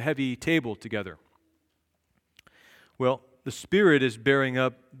up the heavy table together. Well, the Spirit is bearing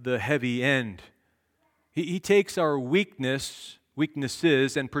up the heavy end. He takes our weaknesses,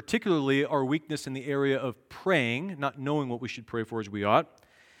 and particularly our weakness in the area of praying, not knowing what we should pray for as we ought,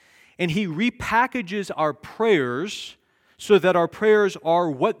 and He repackages our prayers so that our prayers are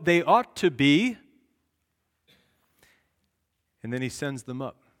what they ought to be, and then He sends them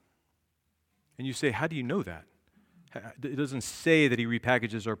up. And you say, how do you know that? It doesn't say that He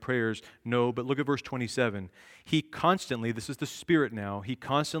repackages our prayers. No, but look at verse 27. He constantly, this is the Spirit now, He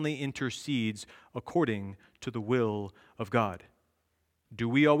constantly intercedes according to the will of God. Do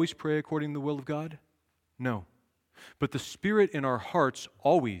we always pray according to the will of God? No. But the Spirit in our hearts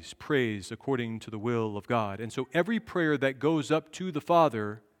always prays according to the will of God. And so every prayer that goes up to the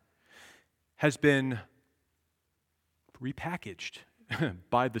Father has been repackaged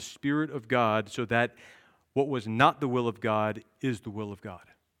by the Spirit of God so that what was not the will of God is the will of God.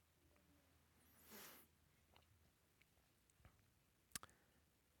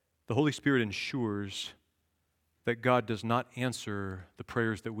 The Holy Spirit ensures that God does not answer the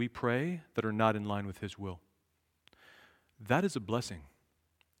prayers that we pray that are not in line with His will. That is a blessing.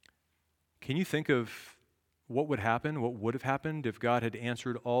 Can you think of what would happen, what would have happened if God had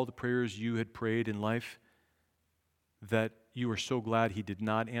answered all the prayers you had prayed in life that you are so glad He did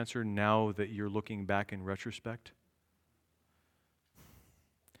not answer now that you're looking back in retrospect?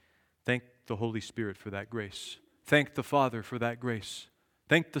 Thank the Holy Spirit for that grace. Thank the Father for that grace.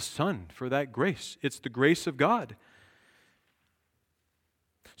 Thank the Son for that grace. It's the grace of God.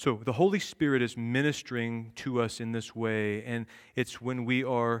 So the Holy Spirit is ministering to us in this way, and it's when we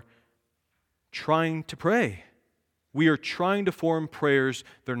are trying to pray. We are trying to form prayers.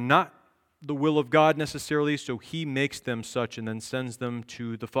 They're not the will of God necessarily, so He makes them such and then sends them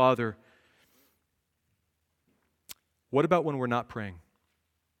to the Father. What about when we're not praying?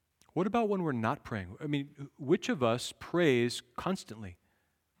 What about when we're not praying? I mean, which of us prays constantly?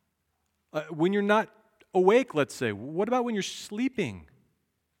 When you're not awake, let's say. What about when you're sleeping?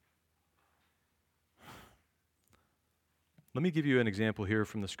 Let me give you an example here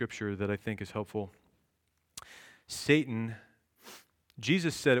from the Scripture that I think is helpful. Satan,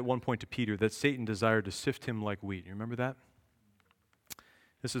 Jesus said at one point to Peter that Satan desired to sift him like wheat. You remember that?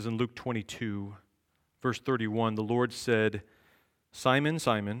 This is in Luke 22, verse 31. The Lord said, "Simon,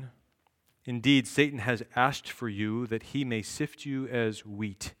 Simon, indeed Satan has asked for you that he may sift you as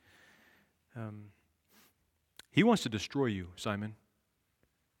wheat." He wants to destroy you, Simon.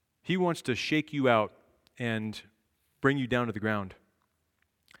 He wants to shake you out and bring you down to the ground.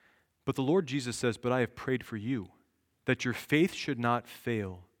 But the Lord Jesus says, "But I have prayed for you, that your faith should not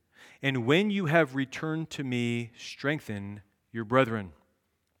fail. And when you have returned to me, strengthen your brethren."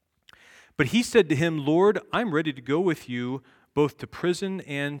 But he said to him, "Lord, I'm ready to go with you both to prison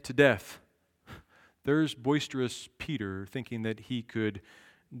and to death." There's boisterous Peter thinking that he could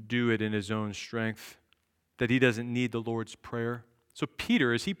do it in his own strength, that he doesn't need the Lord's prayer. So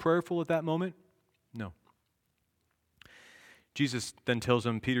Peter, is he prayerful at that moment? No. Jesus then tells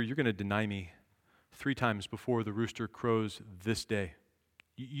him, "Peter, you're going to deny me 3 times before the rooster crows this day.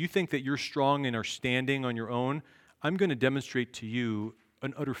 You think that you're strong and are standing on your own? I'm going to demonstrate to you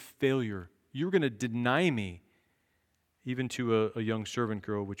an utter failure. You're going to deny me," even to a young servant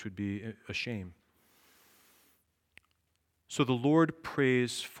girl, which would be a shame. So the Lord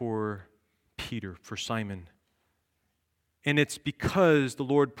prays for Peter, for Simon. And it's because the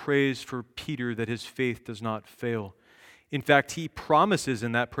Lord prays for Peter that his faith does not fail. In fact, he promises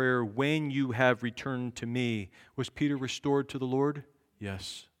in that prayer, "When you have returned to me." Was Peter restored to the Lord?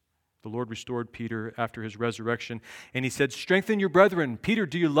 Yes. The Lord restored Peter after his resurrection. And he said, "Strengthen your brethren." Peter,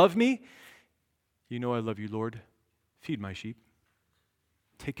 do you love me? "You know I love you, Lord. Feed my sheep.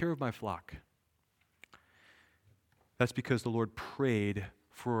 Take care of my flock." That's because the Lord prayed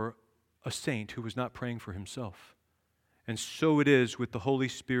for a saint who was not praying for himself. And so it is with the Holy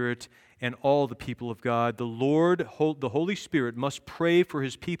Spirit and all the people of God. The Holy Spirit must pray for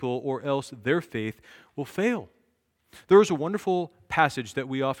His people, or else their faith will fail. There is a wonderful passage that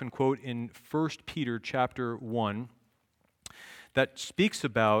we often quote in 1 Peter chapter 1 that speaks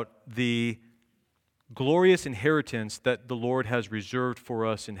about the glorious inheritance that the Lord has reserved for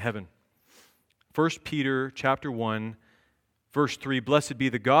us in heaven. 1 Peter chapter 1, verse 3, "Blessed be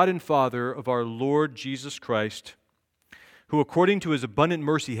the God and Father of our Lord Jesus Christ, who according to His abundant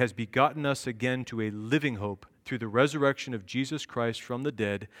mercy has begotten us again to a living hope through the resurrection of Jesus Christ from the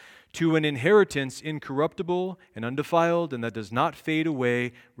dead, to an inheritance incorruptible and undefiled and that does not fade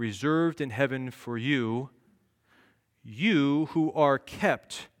away, reserved in heaven for you, you who are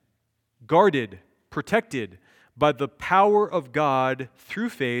kept, guarded, protected by the power of God through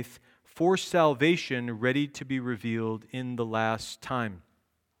faith for salvation ready to be revealed in the last time."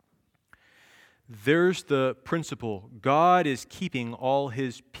 There's the principle. God is keeping all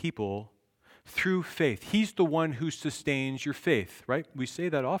His people through faith. He's the one who sustains your faith, right? We say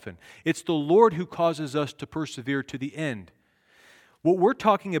that often. It's the Lord who causes us to persevere to the end. What we're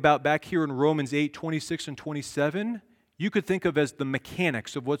talking about back here in Romans 8, 26 and 27, you could think of as the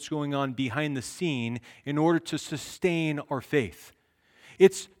mechanics of what's going on behind the scene in order to sustain our faith.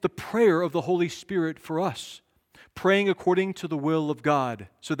 It's the prayer of the Holy Spirit for us, praying according to the will of God,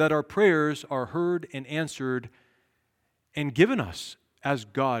 so that our prayers are heard and answered and given us as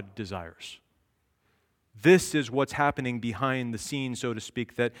God desires. This is what's happening behind the scenes, so to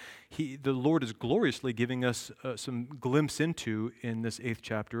speak, that the Lord is gloriously giving us some glimpse into in this 8th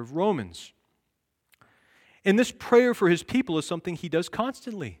chapter of Romans. And this prayer for his people is something he does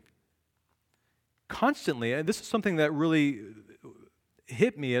constantly. Constantly. And this is something that really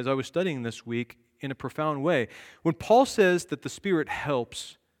hit me as I was studying this week in a profound way. When Paul says that the Spirit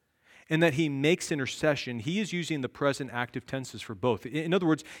helps and that he makes intercession, he is using the present active tenses for both. In other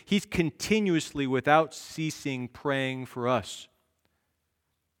words, he's continuously, without ceasing, praying for us.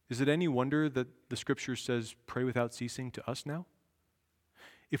 Is it any wonder that the Scripture says, pray without ceasing to us now?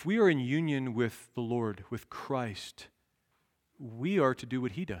 If we are in union with the Lord, with Christ, we are to do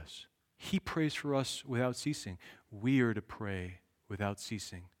what he does. He prays for us without ceasing. We are to pray without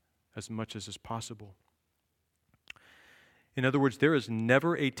ceasing as much as is possible. In other words, there is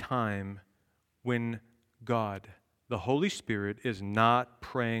never a time when God, the Holy Spirit, is not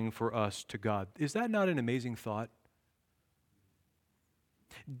praying for us to God. Is that not an amazing thought?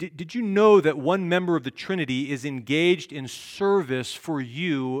 Did you know that one member of the Trinity is engaged in service for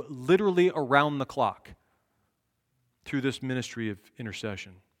you literally around the clock through this ministry of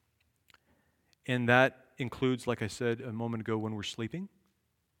intercession? And that includes, like I said a moment ago, when we're sleeping.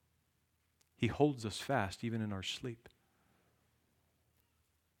 He holds us fast even in our sleep.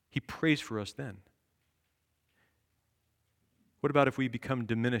 He prays for us then. What about if we become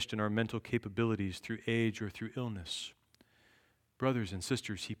diminished in our mental capabilities through age or through illness? Brothers and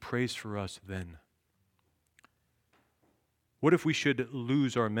sisters, he prays for us then. What if we should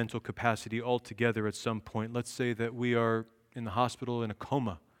lose our mental capacity altogether at some point? Let's say that we are in the hospital in a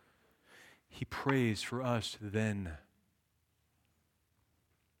coma. He prays for us then.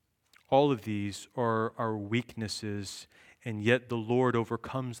 All of these are our weaknesses, and yet the Lord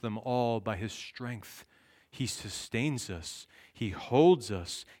overcomes them all by his strength. He sustains us. He holds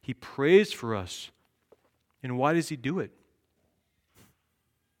us. He prays for us. And why does he do it?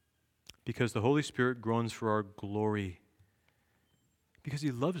 Because the Holy Spirit groans for our glory. Because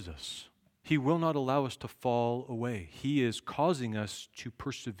he loves us. He will not allow us to fall away. He is causing us to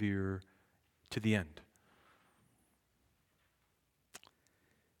persevere to the end.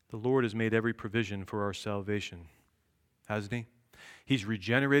 The Lord has made every provision for our salvation, hasn't he? He's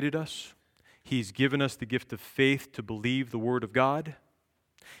regenerated us. He's given us the gift of faith to believe the Word of God.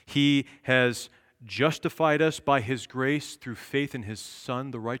 He has justified us by his grace through faith in his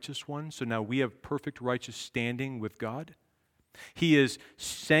Son, the righteous one. So now we have perfect righteous standing with God. He is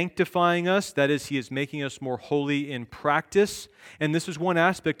sanctifying us, that is, he is making us more holy in practice. And this is one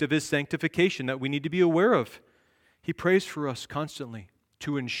aspect of his sanctification that we need to be aware of. He prays for us constantly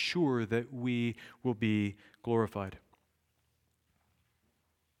to ensure that we will be glorified.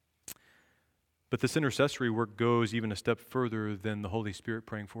 But this intercessory work goes even a step further than the Holy Spirit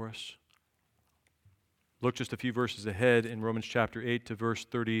praying for us. Look just a few verses ahead in Romans chapter 8 to verse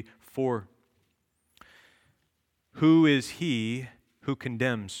 34. Who is he who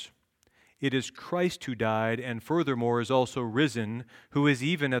condemns? It is Christ who died, and furthermore is also risen, who is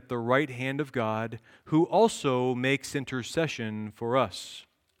even at the right hand of God, who also makes intercession for us.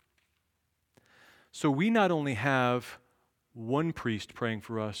 So we not only have one priest praying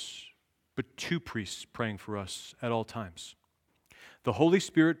for us, but two priests praying for us at all times. The Holy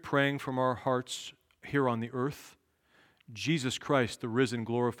Spirit praying from our hearts here on the earth, Jesus Christ, the risen,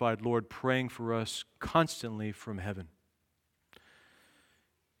 glorified Lord, praying for us constantly from heaven.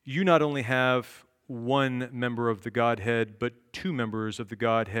 You not only have one member of the Godhead, but two members of the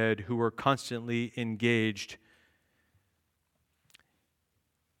Godhead who are constantly engaged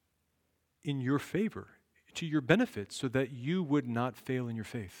in your favor, to your benefit, so that you would not fail in your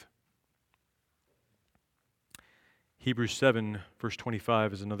faith. Hebrews 7, verse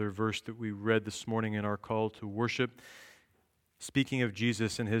 25 is another verse that we read this morning in our call to worship. Speaking of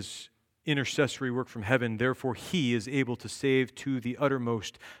Jesus and his intercessory work from heaven, therefore he is able to save to the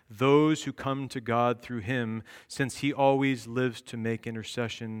uttermost those who come to God through him, since he always lives to make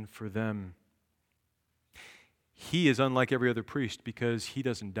intercession for them. He is unlike every other priest because he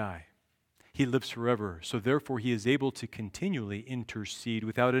doesn't die. He lives forever. So therefore he is able to continually intercede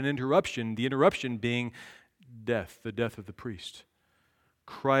without an interruption, the interruption being death, the death of the priest.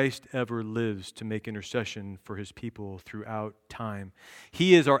 Christ ever lives to make intercession for his people throughout time.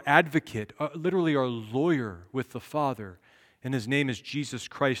 He is our advocate, literally our lawyer with the Father, and his name is Jesus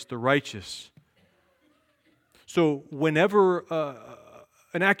Christ the righteous. So whenever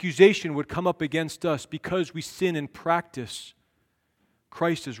an accusation would come up against us because we sin in practice,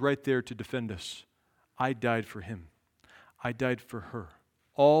 Christ is right there to defend us. I died for him. I died for her.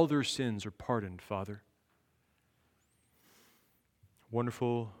 All their sins are pardoned, Father.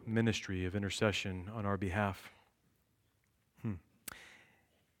 wonderful ministry of intercession on our behalf.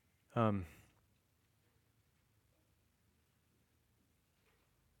 I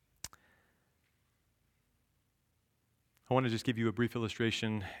want to just give you a brief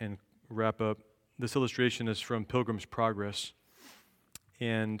illustration and wrap up. This illustration is from Pilgrim's Progress.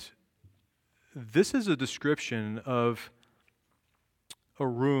 And this is a description of a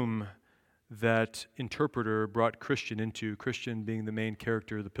room that interpreter brought Christian into, Christian being the main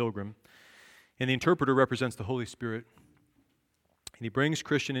character, the pilgrim. And the interpreter represents the Holy Spirit. And he brings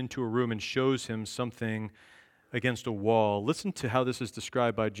Christian into a room and shows him something against a wall. Listen to how this is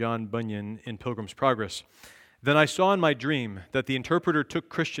described by John Bunyan in Pilgrim's Progress. Then I saw in my dream that the interpreter took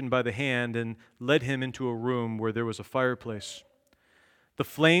Christian by the hand and led him into a room where there was a fireplace. The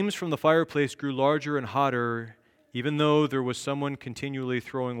flames from the fireplace grew larger and hotter, even though there was someone continually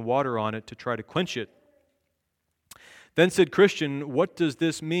throwing water on it to try to quench it. Then said Christian, "What does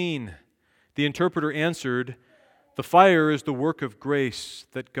this mean?" The interpreter answered, "The fire is the work of grace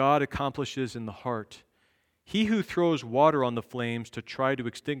that God accomplishes in the heart. He who throws water on the flames to try to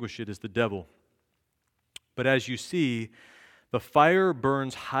extinguish it is the devil. But as you see, the fire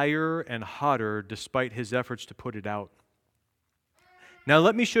burns higher and hotter despite his efforts to put it out. Now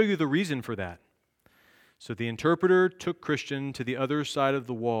let me show you the reason for that." So the interpreter took Christian to the other side of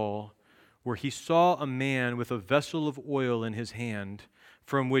the wall, where he saw a man with a vessel of oil in his hand,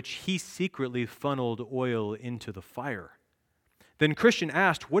 from which he secretly funneled oil into the fire. Then Christian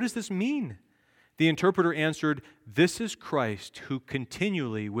asked, "What does this mean?" The interpreter answered, "This is Christ, who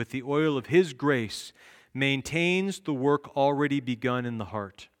continually, with the oil of his grace, maintains the work already begun in the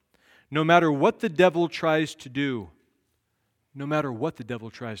heart. No matter what the devil tries to do, the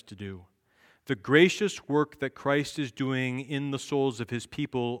gracious work that Christ is doing in the souls of his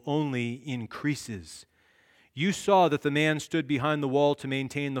people only increases. You saw that the man stood behind the wall to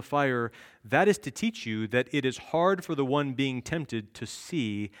maintain the fire. That is to teach you that it is hard for the one being tempted to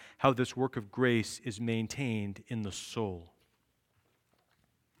see how this work of grace is maintained in the soul."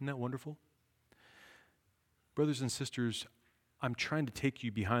 Isn't that wonderful? Brothers and sisters, I'm trying to take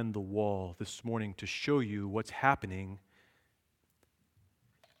you behind the wall this morning to show you what's happening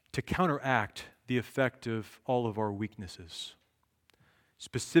to counteract the effect of all of our weaknesses.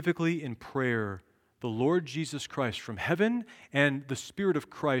 Specifically in prayer, the Lord Jesus Christ from heaven and the Spirit of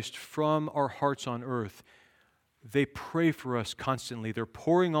Christ from our hearts on earth, they pray for us constantly. They're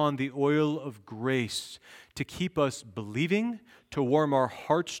pouring on the oil of grace to keep us believing, to warm our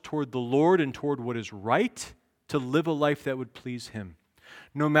hearts toward the Lord and toward what is right, to live a life that would please Him.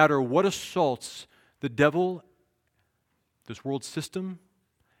 No matter what assaults the devil, this world system,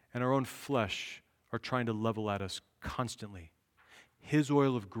 and our own flesh are trying to level at us constantly, His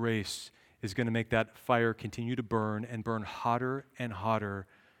oil of grace is going to make that fire continue to burn and burn hotter and hotter,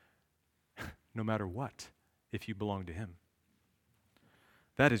 no matter what, if you belong to Him.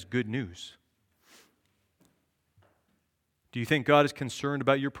 That is good news. Do you think God is concerned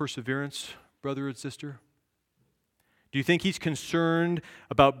about your perseverance, brother and sister? Do you think He's concerned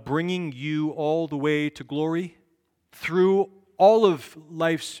about bringing you all the way to glory through all of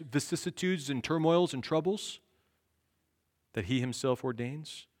life's vicissitudes and turmoils and troubles that He Himself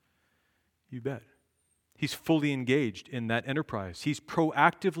ordains? You bet. He's fully engaged in that enterprise. He's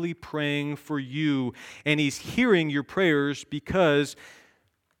proactively praying for you, and He's hearing your prayers because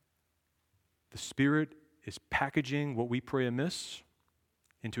the Spirit is packaging what we pray amiss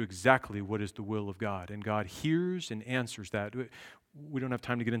into exactly what is the will of God. And God hears and answers that. We don't have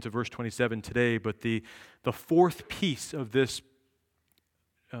time to get into verse 27 today, but the fourth piece of this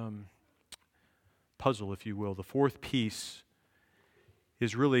puzzle, if you will, the fourth piece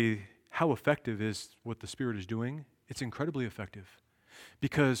is really how effective is what the Spirit is doing. It's incredibly effective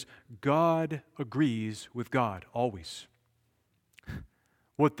because God agrees with God always.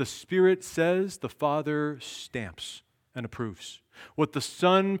 What the Spirit says, the Father stamps and approves. What the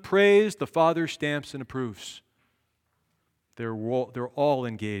Son prays, the Father stamps and approves. They're all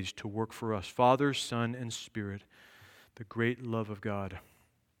engaged to work for us, Father, Son, and Spirit, the great love of God.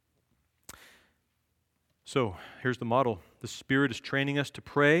 So, here's the model. The Spirit is training us to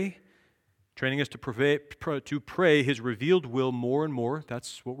pray, to pray His revealed will more and more.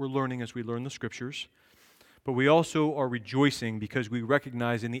 That's what we're learning as we learn the Scriptures. But we also are rejoicing because we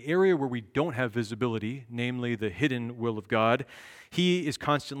recognize in the area where we don't have visibility, namely the hidden will of God, He is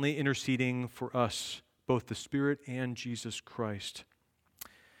constantly interceding for us, both the Spirit and Jesus Christ.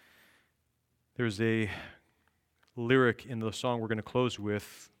 There's a lyric in the song we're going to close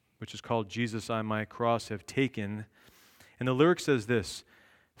with, which is called "Jesus, I my cross have taken." And the lyric says this: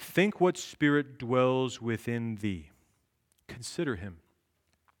 "Think what Spirit dwells within thee. Consider him.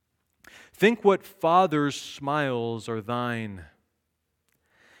 Think what father's smiles are thine.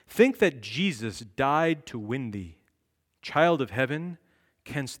 Think that Jesus died to win thee. Child of heaven,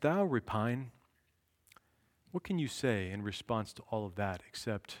 canst thou repine? What can you say in response to all of that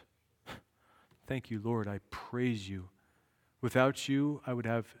except, thank you, Lord, I praise you. Without you, I would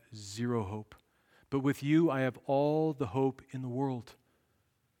have zero hope. But with you, I have all the hope in the world.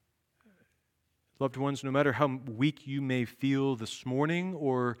 Loved ones, no matter how weak you may feel this morning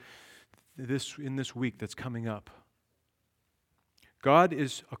or in this week that's coming up, God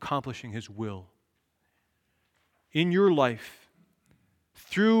is accomplishing his will in your life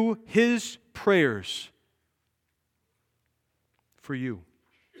through his prayers for you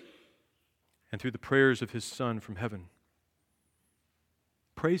and through the prayers of his Son from heaven.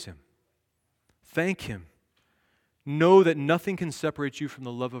 Praise him. Thank him. Know that nothing can separate you from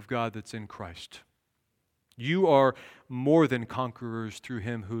the love of God that's in Christ. You are more than conquerors through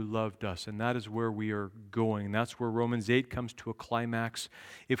him who loved us, and that is where we are going. That's where Romans 8 comes to a climax.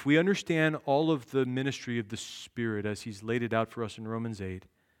 If we understand all of the ministry of the Spirit as he's laid it out for us in Romans 8,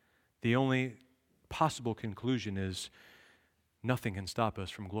 the only possible conclusion is nothing can stop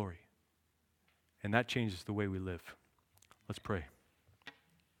us from glory. And that changes the way we live. Let's pray.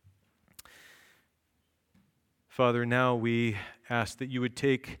 Father, now we ask that you would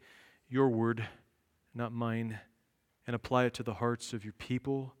take your word, not mine, and apply it to the hearts of your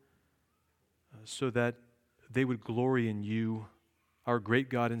people so that they would glory in you, our great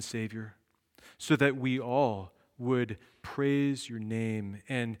God and Savior, so that we all would praise your name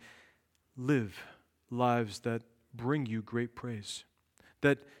and live lives that bring you great praise,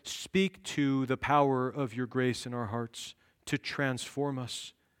 that speak to the power of your grace in our hearts to transform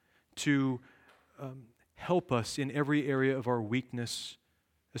us, to help us in every area of our weakness,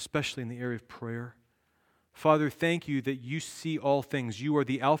 especially in the area of prayer. Father, thank you that you see all things. You are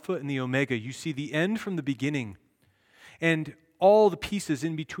the Alpha and the Omega. You see the end from the beginning. And all the pieces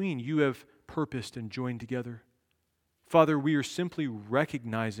in between you have purposed and joined together. Father, we are simply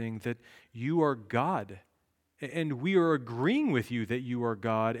recognizing that you are God. And we are agreeing with you that you are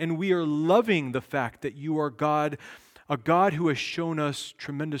God. And we are loving the fact that you are God, a God who has shown us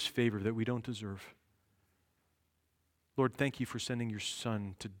tremendous favor that we don't deserve. Lord, thank you for sending your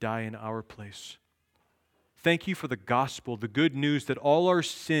Son to die in our place. Thank you for the gospel, the good news that all our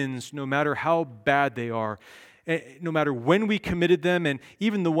sins, no matter how bad they are, no matter when we committed them, and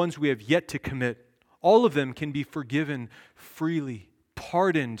even the ones we have yet to commit, all of them can be forgiven freely,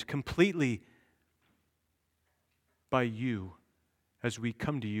 pardoned completely by you as we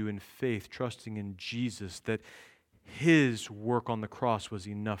come to you in faith, trusting in Jesus, that his work on the cross was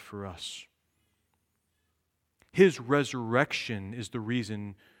enough for us. His resurrection is the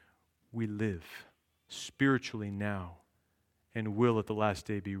reason we live spiritually now and will at the last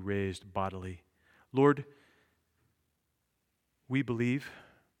day be raised bodily. Lord, we believe.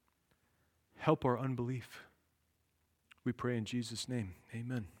 Help our unbelief. We pray in Jesus' name.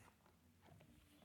 Amen.